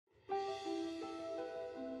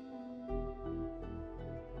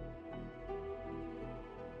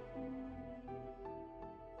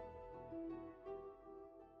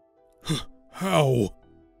How?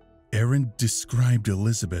 Aaron described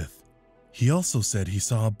Elizabeth. He also said he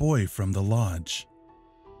saw a boy from the lodge.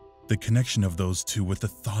 The connection of those two with the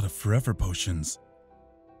thought of forever potions.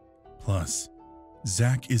 Plus,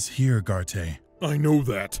 Zach is here, Garte. I know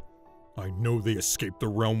that. I know they escaped the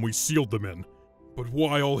realm we sealed them in. But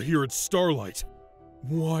why all here at Starlight?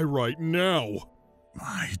 Why right now?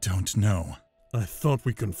 I don't know. I thought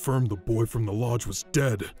we confirmed the boy from the lodge was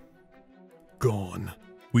dead. Gone.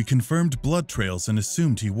 We confirmed blood trails and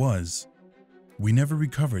assumed he was. We never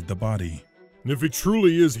recovered the body. And if he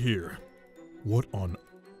truly is here, what on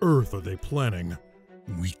earth are they planning?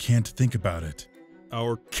 We can't think about it.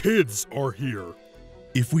 Our kids are here.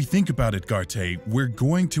 If we think about it, Garte, we're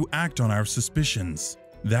going to act on our suspicions.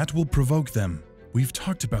 That will provoke them. We've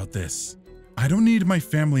talked about this. I don't need my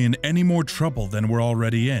family in any more trouble than we're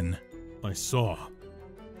already in. I saw.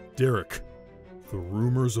 Derek, the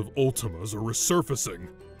rumors of Ultimas are resurfacing.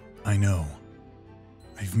 I know.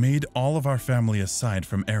 I've made all of our family aside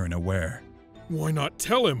from Aaron aware. Why not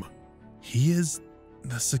tell him? He is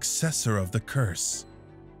the successor of the curse.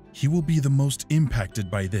 He will be the most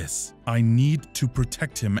impacted by this. I need to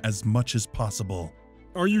protect him as much as possible.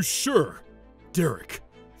 Are you sure? Derek,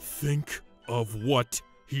 think of what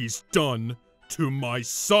he's done to my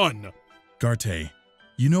son. Garte,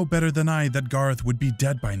 you know better than I that Garroth would be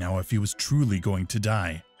dead by now if he was truly going to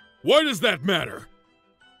die. Why does that matter?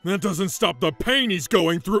 That doesn't stop the pain he's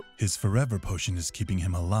going through. His forever potion is keeping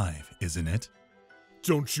him alive, isn't it?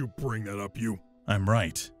 Don't you bring that up, you. I'm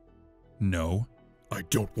right. No. I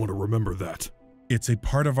don't want to remember that. It's a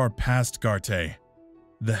part of our past, Garte.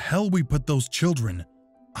 The hell we put those children,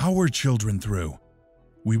 our children, through.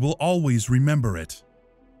 We will always remember it.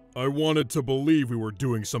 I wanted to believe we were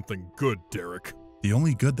doing something good, Derek. The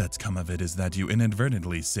only good that's come of it is that you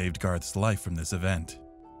inadvertently saved Garth's life from this event.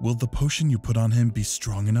 Will the potion you put on him be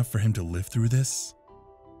strong enough for him to live through this?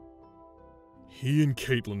 He and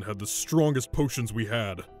Caitlin had the strongest potions we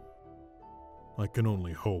had. I can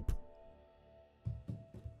only hope.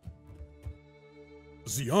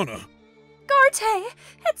 Ziana! Garte!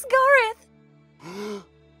 It's Garroth!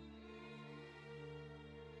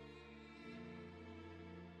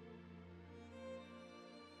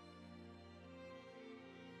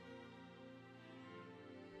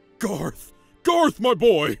 Garth! Garth, my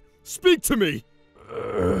boy! Speak to me!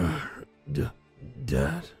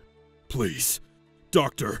 Dad? Please.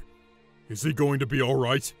 Doctor, is he going to be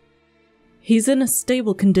alright? He's in a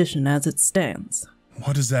stable condition as it stands.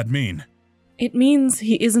 What does that mean? It means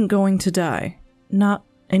he isn't going to die. Not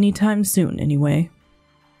anytime soon, anyway.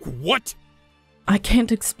 What? I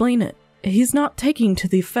can't explain it. He's not taking to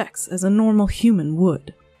the effects as a normal human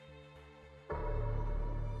would.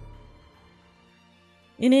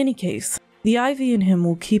 In any case, the IV in him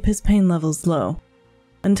will keep his pain levels low.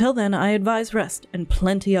 Until then, I advise rest, and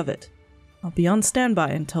plenty of it. I'll be on standby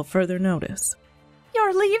until further notice.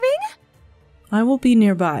 You're leaving? I will be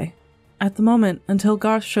nearby. At the moment, until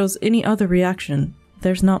Garth shows any other reaction,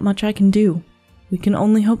 there's not much I can do. We can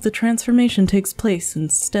only hope the transformation takes place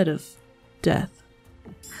instead of death.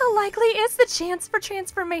 How likely is the chance for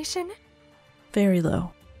transformation? Very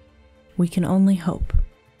low. We can only hope.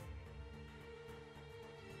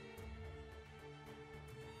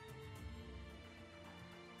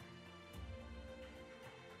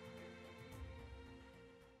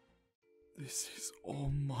 This is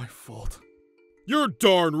all my fault. You're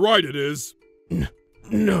darn right it is!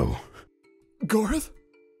 No. Garth?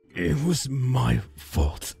 It was my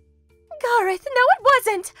fault. Garroth, no it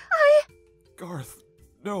wasn't! Garth,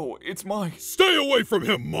 no, it's my... Stay away from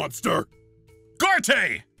him, monster!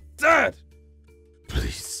 Garte! Dad!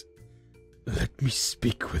 Please, let me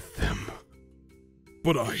speak with them.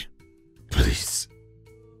 But I... Please.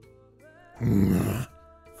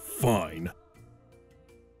 Fine.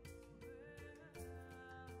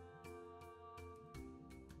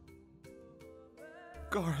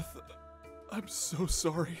 Garth, I'm so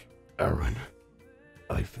sorry. Aaron,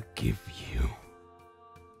 I forgive you.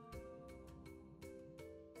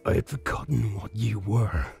 I had forgotten what you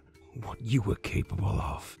were capable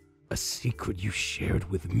of. A secret you shared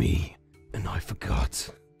with me, and I forgot.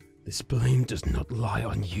 This blame does not lie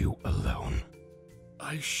on you alone.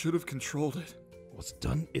 I should have controlled it. What's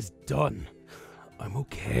done is done. I'm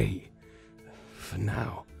okay. For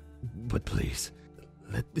now. But please,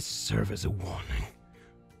 let this serve as a warning.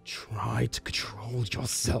 Try to control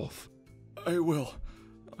yourself. I will.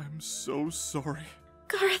 I'm so sorry.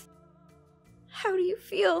 Garroth, how do you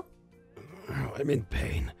feel? I'm in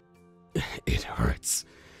pain. It hurts.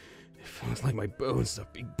 It feels like my bones are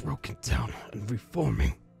being broken down and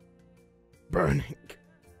reforming. Burning.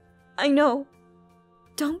 I know.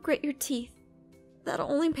 Don't grit your teeth.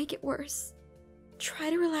 That'll only make it worse. Try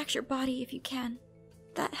to relax your body if you can.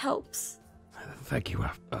 That helps. Thank you,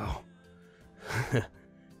 Aphmau.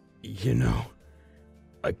 You know,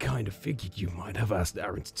 I kind of figured you might have asked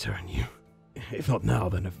Aaron to turn you. If not now,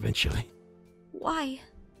 then eventually. Why?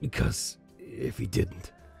 Because if he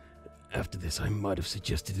didn't, after this I might have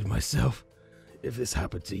suggested it myself. If this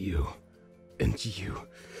happened to you, and you...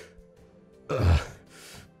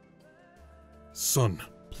 Son,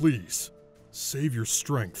 please, save your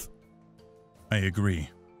strength. I agree.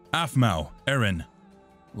 Aphmau, Aaron,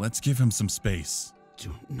 let's give him some space.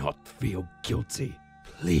 Do not feel guilty,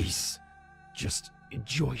 please. Just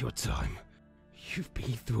enjoy your time. You've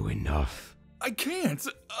been through enough. I can't.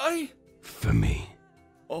 For me.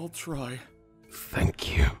 I'll try.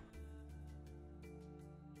 Thank you.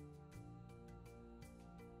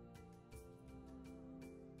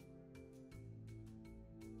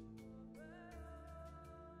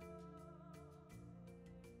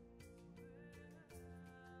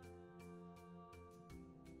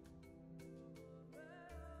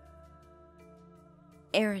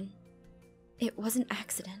 Aaron, it was an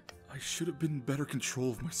accident. I should have been in better control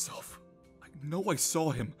of myself. I know I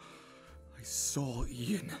saw him. I saw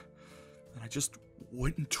Ian. And I just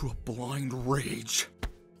went into a blind rage.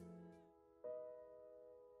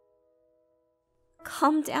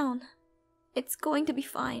 Calm down. It's going to be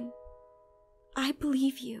fine. I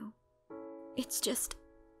believe you. It's just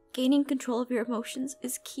gaining control of your emotions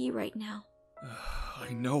is key right now.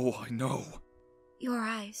 I know. Your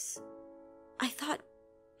eyes. I thought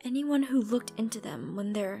anyone who looked into them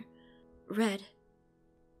when they're red,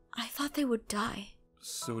 I thought they would die.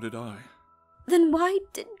 So did I. Then why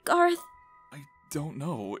did Garroth... I don't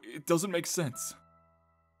know. It doesn't make sense.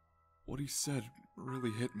 What he said really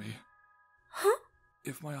hit me. Huh?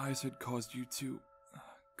 If my eyes had caused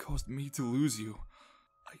me to lose you,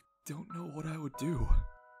 I don't know what I would do.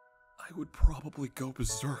 I would probably go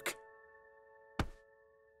berserk.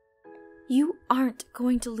 You aren't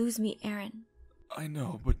going to lose me, Aaron. I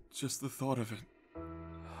know, but just the thought of it.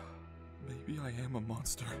 Maybe I am a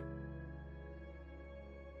monster.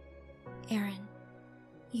 Aaron,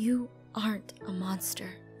 you aren't a monster.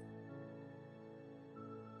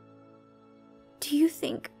 Do you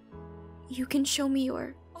think you can show me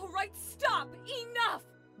your... Alright, stop! Enough!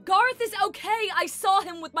 Garroth is okay! I saw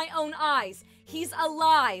him with my own eyes! He's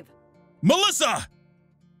alive! Melissa!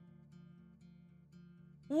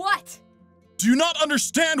 What? Do you not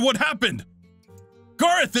understand what happened?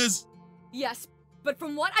 Garroth is... Yes, but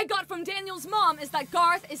from what I got from Daniel's mom is that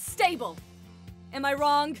Garroth is stable. Am I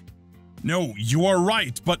wrong? No, you are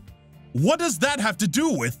right, but what does that have to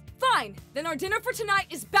do with... Fine, then our dinner for tonight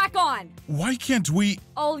is back on! Why can't we...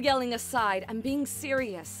 All yelling aside, I'm being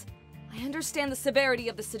serious. I understand the severity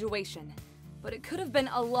of the situation, but it could have been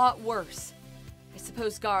a lot worse. I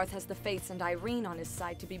suppose Garroth has the Fates and Irene on his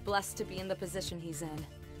side to be blessed to be in the position he's in.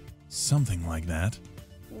 Something like that.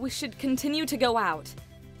 We should continue to go out,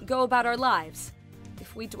 go about our lives.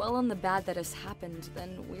 If we dwell on the bad that has happened,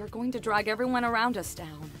 then we are going to drag everyone around us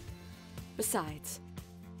down. Besides,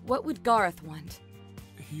 what would Garroth want?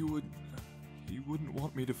 He wouldn't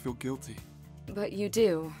want me to feel guilty. But you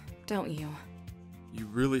do, don't you? You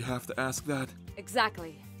really have to ask that?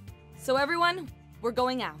 Exactly. So everyone, we're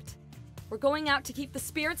going out. We're going out to keep the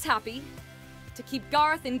spirits happy, to keep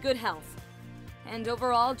Garroth in good health, and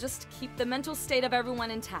overall just keep the mental state of everyone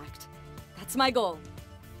intact. That's my goal.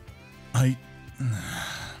 I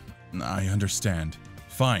understand.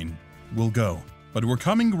 Fine, we'll go. But we're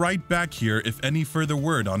coming right back here if any further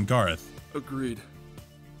word on Garroth. Agreed.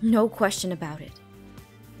 No question about it.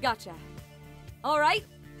 Gotcha. All right,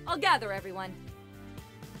 I'll gather everyone.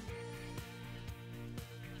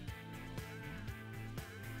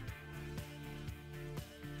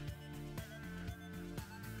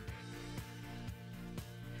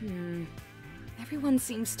 Everyone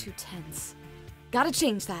seems too tense. Gotta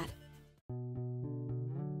change that.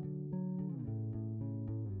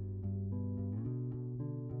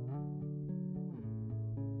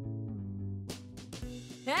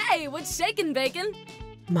 Hey, what's shaking, Bacon?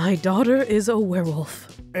 My daughter is a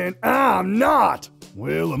werewolf. And I'm not!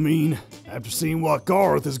 Well, I mean, after seeing what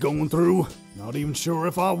Garroth is going through, not even sure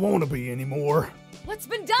if I want to be anymore. What's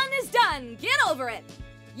been done is done. Get over it.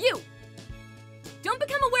 You. Don't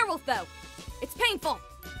become a werewolf, though. It's painful.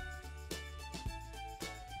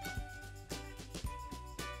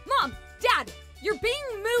 Mom, Dad, you're being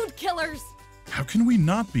mood killers. How can we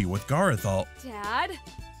not be with Garroth all... Dad,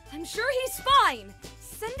 I'm sure he's fine.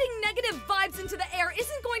 Sending negative vibes into the air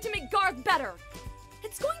isn't going to make Garroth better.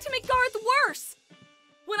 It's going to make Garroth worse.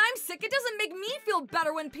 When I'm sick, it doesn't make me feel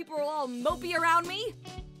better when people are all mopey around me.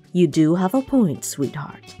 You do have a point,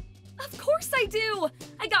 sweetheart. Of course I do!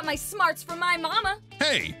 I got my smarts from my mama.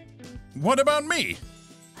 Hey, what about me?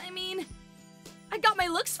 I mean, I got my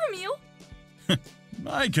looks from you.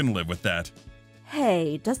 I can live with that.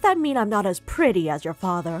 Hey, does that mean I'm not as pretty as your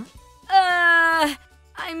father? I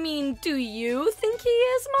mean, do you think he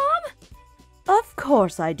is, Mom? Of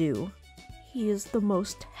course I do. He is the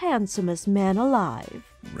most handsomest man alive.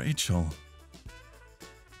 Rachel.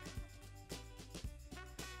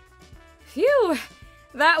 Phew,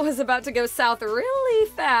 that was about to go south really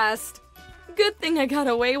fast. Good thing I got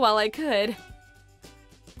away while I could.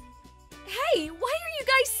 Hey, why are you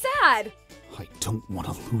guys sad? I don't want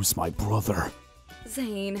to lose my brother.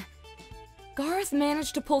 Zane, Garroth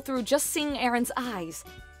managed to pull through just seeing Aaron's eyes.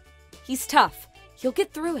 He's tough. He'll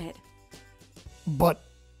get through it. But...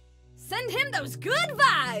 Send him those good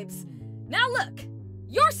vibes! Now look,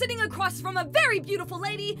 you're sitting across from a very beautiful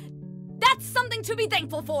lady. That's something to be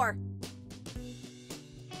thankful for.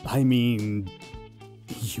 I mean,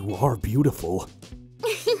 you are beautiful.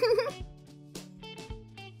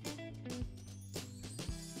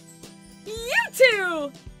 You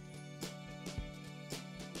two!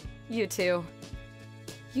 You two.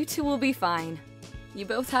 You two will be fine. You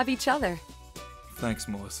both have each other. Thanks,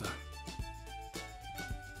 Melissa.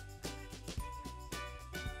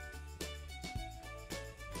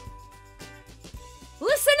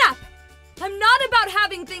 Listen up! I'm not about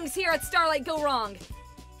having things here at Starlight go wrong.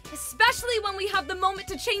 Especially when we have the moment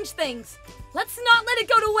to change things. Let's not let it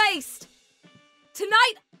go to waste.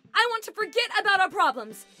 Tonight, I want to forget about our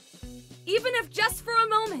problems. Even if just for a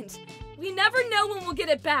moment. We never know when we'll get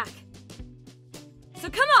it back. So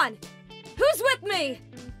come on, who's with me?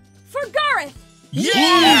 For Garroth! Yeah!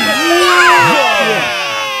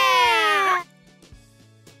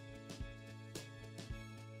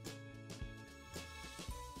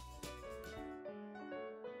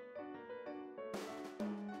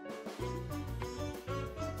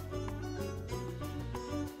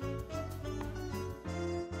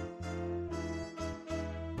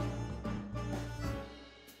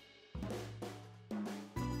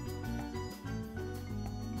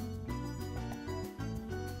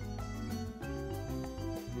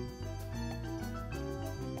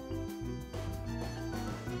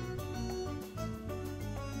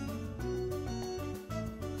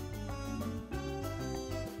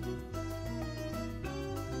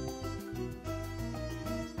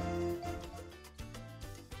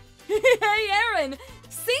 Hey, Aaron!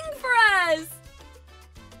 Sing for us!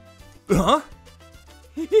 Huh?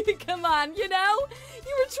 Come on, you know?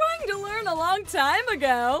 You were trying to learn a long time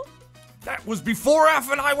ago. That was before Aph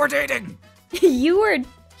and I were dating! You were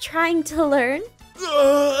trying to learn?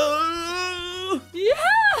 Yeah!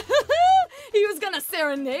 He was gonna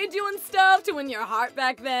serenade you and stuff to win your heart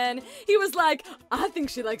back then. He was like, I think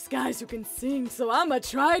she likes guys who can sing, so I'ma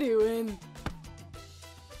try to and...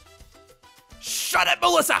 Shut it,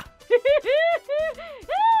 Melissa!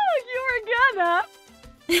 You were gonna.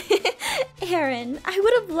 Aaron, I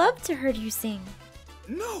would have loved to heard you sing.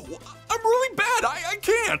 No, I'm really bad. I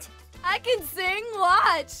can't. I can sing,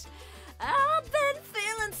 watch. I've been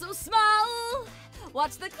feeling so small.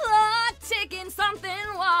 Watch the clock ticking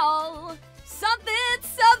something wall. Something,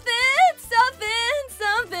 something, something,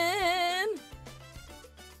 something.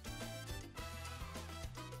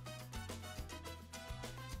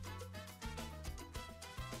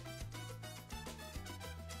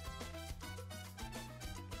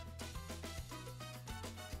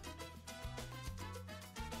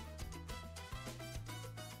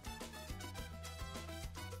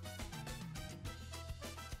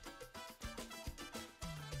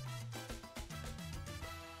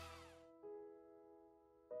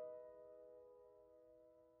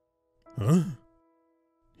 Huh?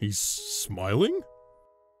 He's smiling?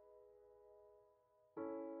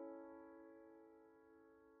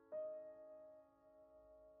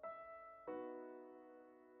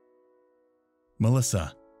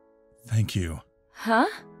 Melissa, thank you. Huh?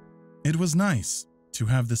 It was nice to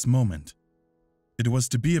have this moment. It was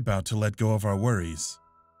to be about to let go of our worries.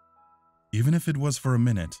 Even if it was for a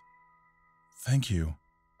minute. Thank you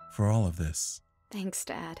for all of this. Thanks,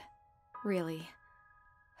 Dad. Really.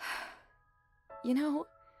 You know,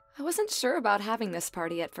 I wasn't sure about having this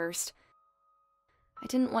party at first. I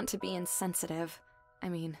didn't want to be insensitive. I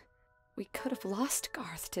mean, we could have lost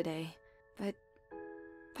Garth today, but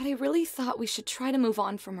I really thought we should try to move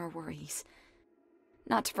on from our worries.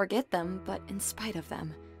 Not to forget them, but in spite of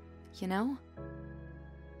them, you know?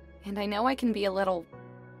 And I know I can be a little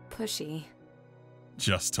pushy.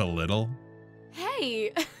 Just a little?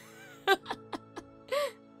 Hey!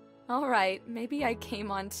 Alright, maybe I came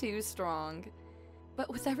on too strong. But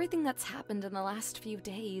with everything that's happened in the last few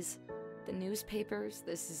days, the newspapers,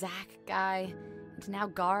 this Zach guy, and now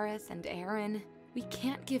Garroth and Aaron, we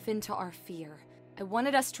can't give in to our fear. I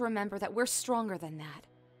wanted us to remember that we're stronger than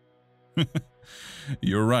that.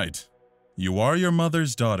 You're right. You are your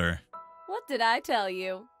mother's daughter. What did I tell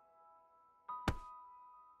you?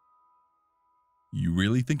 You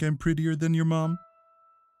really think I'm prettier than your mom?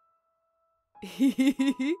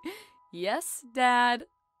 Yes, Dad.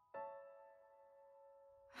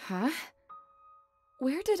 Huh?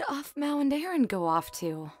 Where did Aphmau and Aaron go off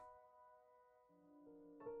to?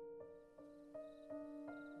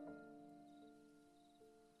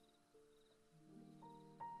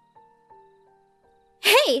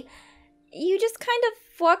 Hey! You just kind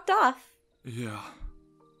of walked off. Yeah.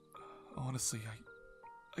 Honestly,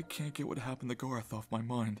 I can't get what happened to Garroth off my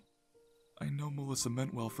mind. I know Melissa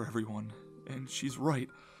meant well for everyone, and she's right.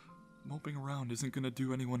 Moping around isn't gonna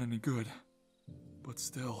do anyone any good. But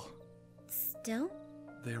still. Still?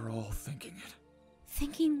 They're all thinking it.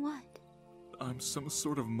 Thinking what? I'm some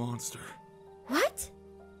sort of monster. What?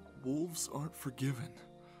 Wolves aren't forgiven.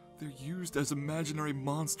 They're used as imaginary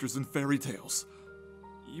monsters in fairy tales.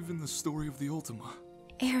 Even the story of the Ultima.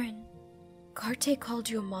 Aaron, Carte called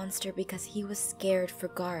you a monster because he was scared for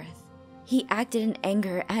Garroth. He acted in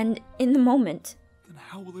anger and in the moment. Then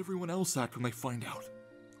how will everyone else act when they find out?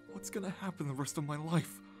 What's gonna happen the rest of my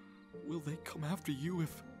life? Will they come after you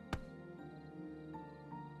if...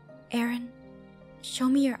 Aaron, show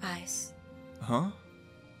me your eyes. Huh?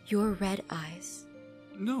 Your red eyes.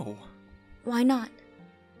 No. Why not?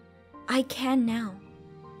 I can now.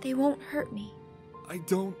 They won't hurt me. I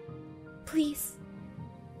don't... Please.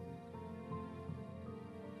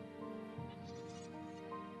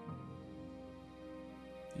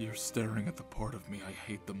 You're staring at the part of me I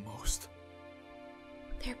hate the most.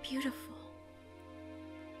 They're beautiful.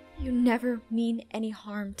 You never mean any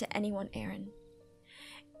harm to anyone, Aaron.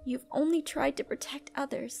 You've only tried to protect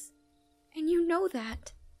others, and you know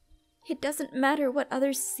that. It doesn't matter what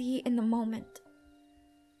others see in the moment.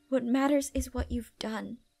 What matters is what you've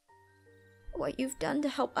done. What you've done to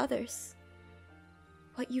help others.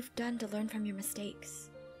 What you've done to learn from your mistakes.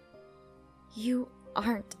 You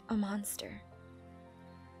aren't a monster.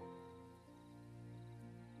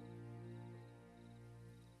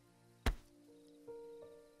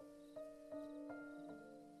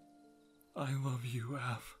 I love you,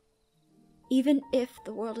 Aph. Even if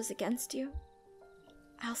the world is against you,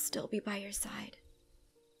 I'll still be by your side.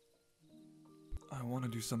 I want to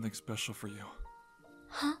do something special for you.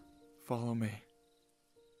 Huh? Follow me.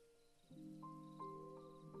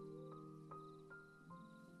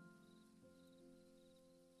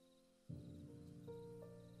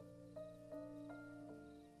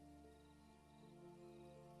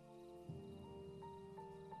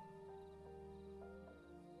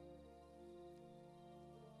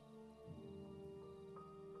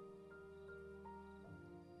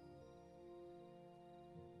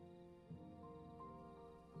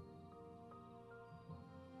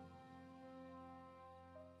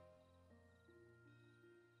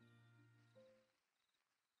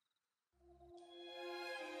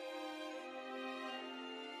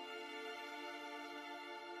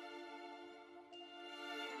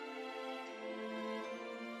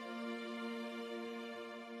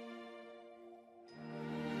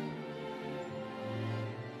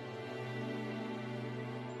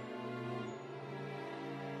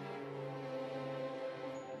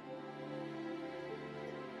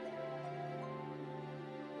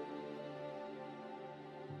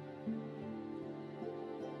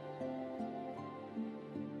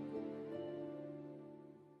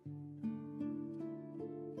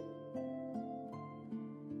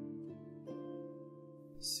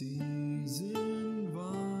 Seas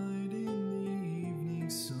inviting the evening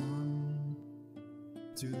sun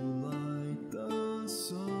to light the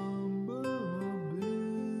somber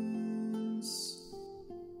abyss.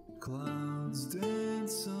 Clouds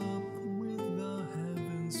dance up with the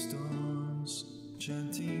heaven stars,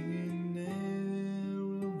 chanting in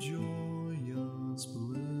air of joyous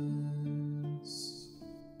bliss.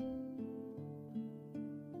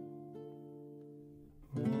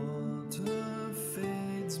 Water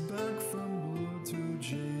fades back from blue to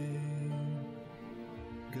jade,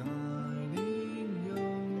 guiding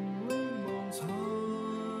young rainbows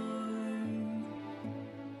high.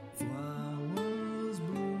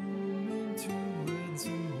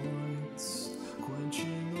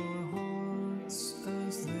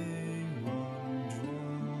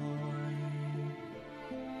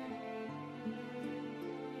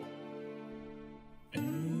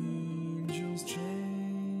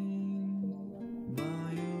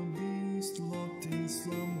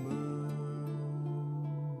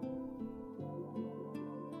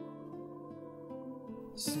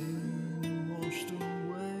 seem washed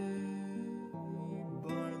away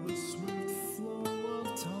by the swift flow of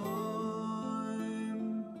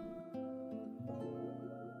time.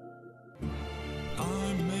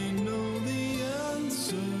 I may know the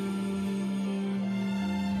answers,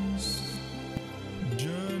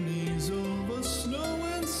 journeys over snow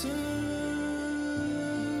and sand.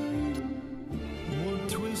 What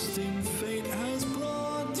twisting fate has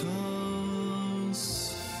brought us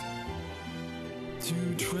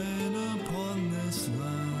to tread upon this land.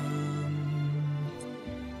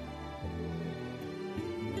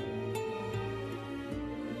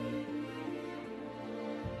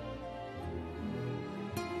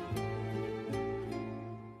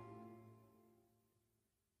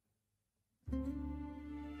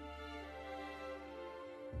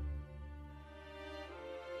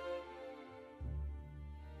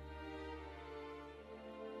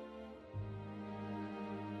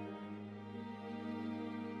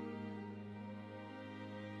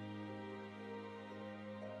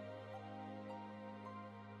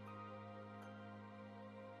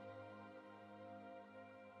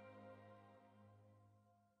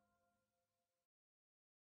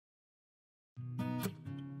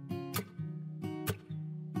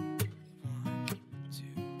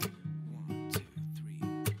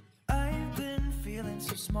 I've been feeling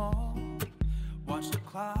so small. Watch the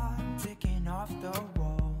clock ticking off the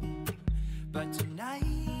wall. But tonight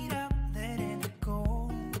I'm letting it go.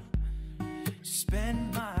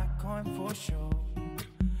 Spend my coin for sure.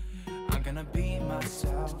 I'm gonna be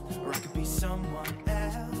myself, or I could be someone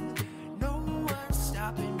else. No one's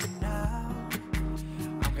stopping me now.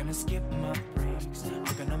 I'm gonna skip my breaks. I'm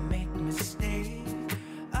gonna make mistakes.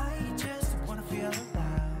 I just wanna feel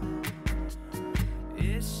alive.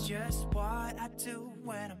 It's just what I do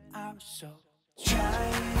when I'm out, so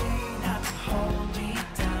try not to hold me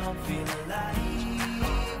down. Feel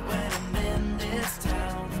alive when I'm in this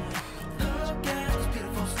town. Look at those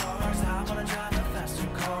beautiful stars. I wanna drive a faster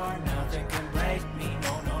car. Nothing can break me.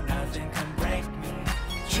 No, no, nothing can break me.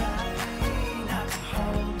 Try not to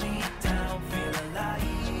hold me down. Feel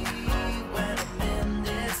alive when I'm in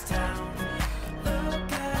this town.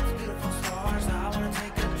 Look at those beautiful stars. I wanna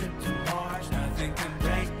take a trip to Mars. Nothing can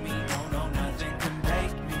break me. No, no, nothing can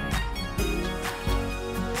break me.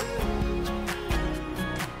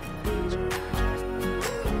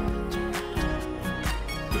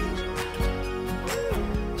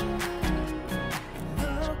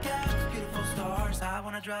 Look at those beautiful stars. I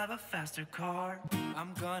wanna drive a faster car.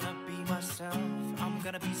 I'm gonna be myself. I'm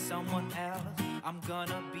gonna be someone else. I'm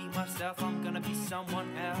gonna be myself. I'm gonna be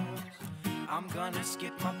someone else. I'm gonna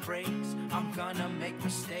skip my breaks. I'm gonna make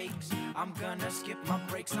mistakes. I'm gonna skip my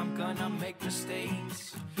breaks. I'm gonna make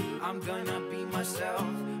mistakes. I'm gonna be myself.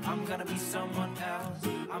 I'm gonna be someone else.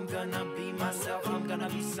 I'm gonna be myself. I'm gonna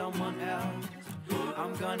be someone else.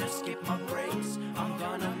 I'm gonna skip my breaks. I'm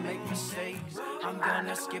gonna make mistakes. I'm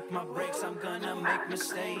gonna skip my breaks. I'm gonna make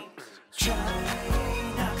mistakes. Try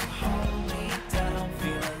not to hold me down.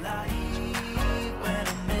 Feel alive when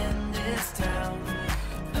I'm in this town.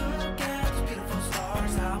 Look at those beautiful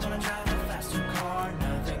stars. I wanna drive a faster car.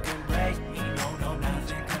 Nothing can break me. No, no,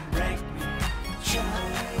 nothing can break me. Try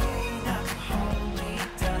not to hold me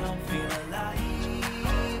down. Feel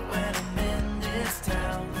alive when I'm in this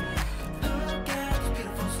town. Look at those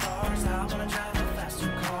beautiful stars. I wanna drive a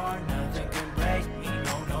faster car. Nothing can break me.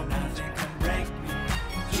 No, no, nothing can break me.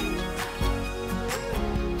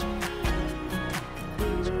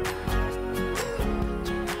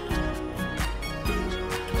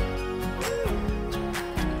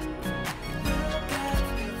 Look at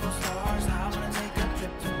those beautiful stars. I wanna take a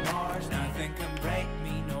trip to Mars. Nothing can break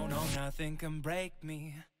me. No, no, nothing can break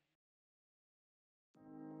me.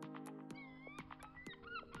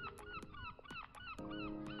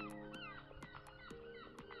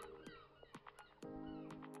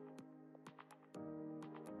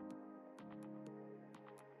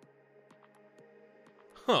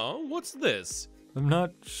 Huh? What's this? I'm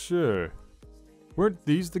not sure. Weren't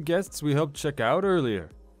these the guests we helped check out earlier?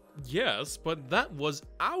 Yes, but that was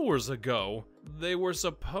hours ago. They were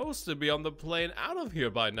supposed to be on the plane out of here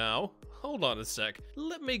by now. Hold on a sec.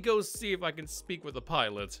 Let me go see if I can speak with the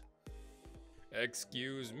pilot.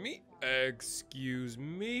 Excuse me,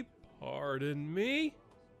 pardon me.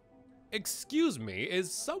 Excuse me,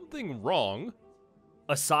 is something wrong?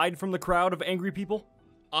 Aside from the crowd of angry people?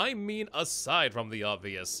 I mean aside from the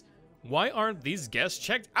obvious. Why aren't these guests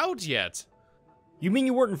checked out yet? You mean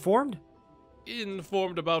you weren't informed?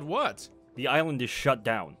 Informed about what? The island is shut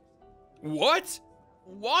down. What?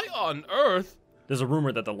 Why on earth? There's a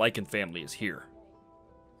rumor that the Lycan family is here.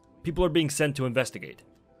 People are being sent to investigate.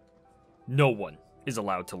 No one is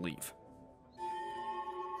allowed to leave.